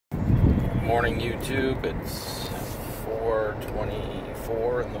morning, YouTube. It's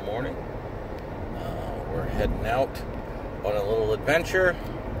 4:24 in the morning. We're heading out on a little adventure.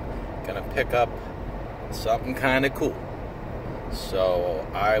 Gonna pick up something kind of cool. So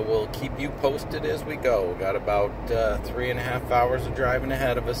I will keep you posted as we go. We got about 3.5 hours of driving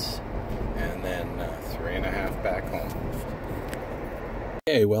ahead of us, and then 3.5 back home.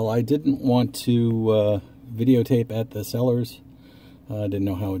 Okay, well, I didn't want to videotape at the Sellers. I didn't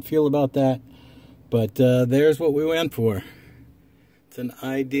know how I'd feel about that, but there's what we went for. It's an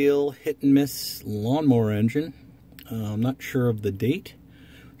Ideal hit and miss lawnmower engine. I'm not sure of the date.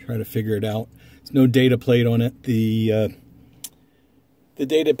 Try to figure it out. There's no data plate on it. The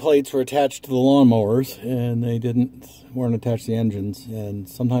data plates were attached to the lawnmowers, and they weren't attached to the engines. And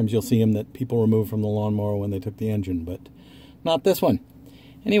sometimes you'll see them that people remove from the lawnmower when they took the engine, but not this one.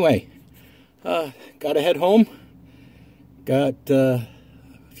 Anyway, got to head home. Got a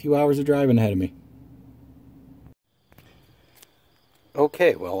few hours of driving ahead of me.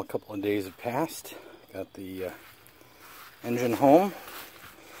 Okay, well, a couple of days have passed. Got the engine home.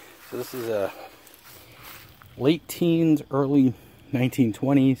 So this is a late teens, early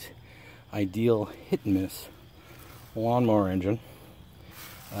 1920s Ideal hit and miss lawnmower engine.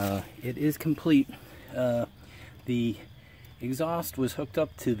 It is complete. The exhaust was hooked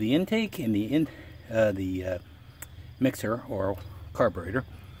up to the intake, and the mixer or carburetor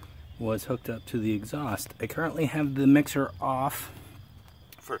was hooked up to the exhaust. I currently have the mixer off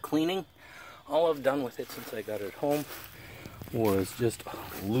for cleaning. All I've done with it since I got it home was just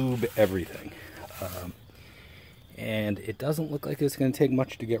lube everything. And it doesn't look like it's going to take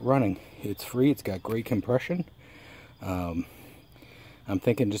much to get running. It's free, it's got great compression. I'm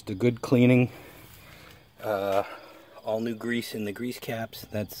thinking just a good cleaning, all new grease in the grease caps.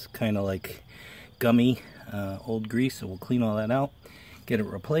 That's kind of like gummy old grease, so we'll clean all that out, get it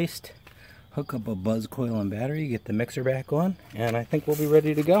replaced, hook up a buzz coil and battery, get the mixer back on, and I think we'll be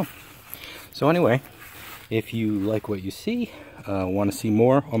ready to go. So anyway, if you like what you see, want to see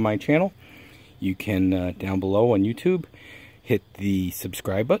more on my channel, you can down below on YouTube hit the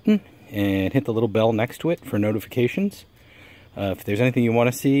subscribe button and hit the little bell next to it for notifications. If there's anything you want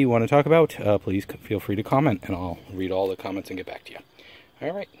to see, want to talk about, please feel free to comment, and I'll read all the comments and get back to you.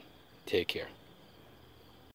 All right, take care.